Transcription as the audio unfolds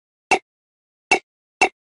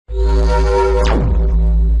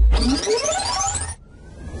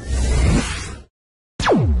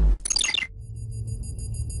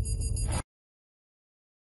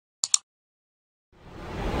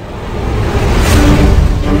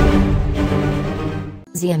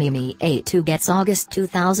Xiaomi Mi A2 gets August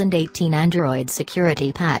 2018 Android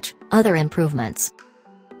security patch, other improvements.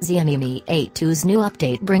 Xiaomi Mi A2's new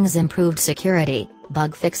update brings improved security,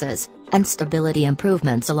 bug fixes, and stability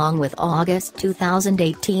improvements along with August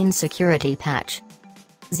 2018 security patch.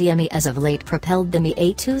 Xiaomi as of late propelled the Mi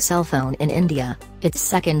A2 cell phone in India, its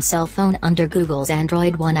second cell phone under Google's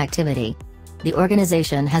Android One activity. The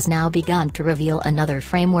organization has now begun to reveal another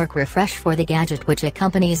framework refresh for the gadget which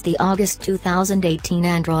accompanies the August 2018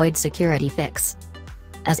 Android security fix.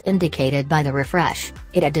 As indicated by the refresh,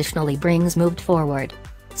 it additionally brings moved forward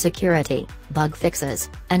security, bug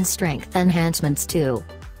fixes, and strength enhancements too.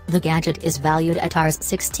 The gadget is valued at Rs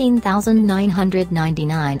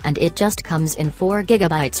 16,999 and it just comes in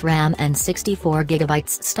 4GB RAM and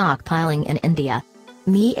 64GB stockpiling in India.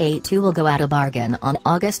 Mi A2 will go at a bargain on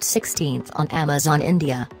August 16 on Amazon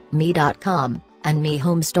India, Mi.com, and Mi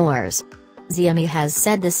Home stores. Xiaomi has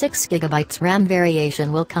said the 6GB RAM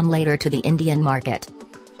variation will come later to the Indian market.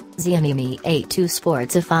 Xiaomi Mi A2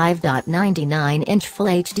 sports a 5.99-inch Full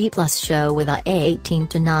HD Plus show with a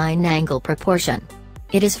 18:9 angle proportion.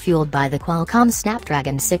 It is fueled by the Qualcomm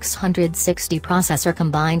Snapdragon 660 processor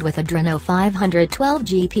combined with Adreno 512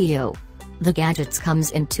 GPU. The gadgets comes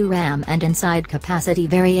in 2 RAM and inside capacity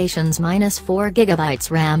variations -4GB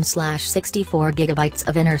RAM/64GB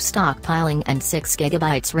of inner stockpiling and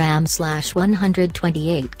 6GB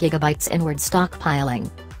RAM/128GB inward stockpiling.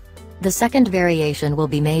 The second variation will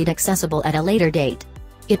be made accessible at a later date.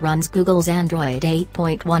 It runs Google's Android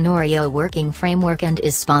 8.1 Oreo working framework and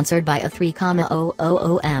is sponsored by a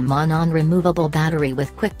 3,000 mAh non-removable battery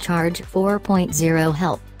with quick charge 4.0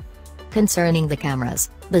 health. Concerning the cameras,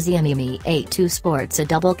 the Xiaomi Mi A2 sports a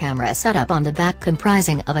double camera setup on the back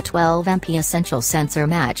comprising of a 12MP essential sensor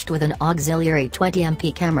matched with an auxiliary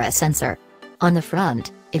 20MP camera sensor. On the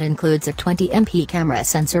front, it includes a 20MP camera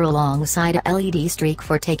sensor alongside a LED streak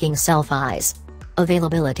for taking selfies.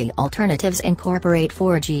 Availability alternatives incorporate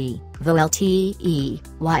 4G, VoLTE,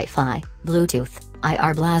 Wi-Fi, Bluetooth,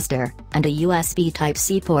 IR blaster, and a USB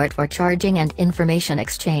Type-C port for charging and information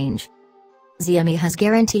exchange. Xiaomi has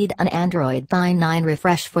guaranteed an Android Pine 9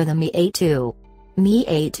 refresh for the Mi A2. Mi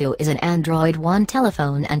A2 is an Android One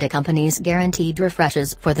telephone and accompanies guaranteed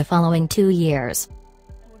refreshes for the following 2 years.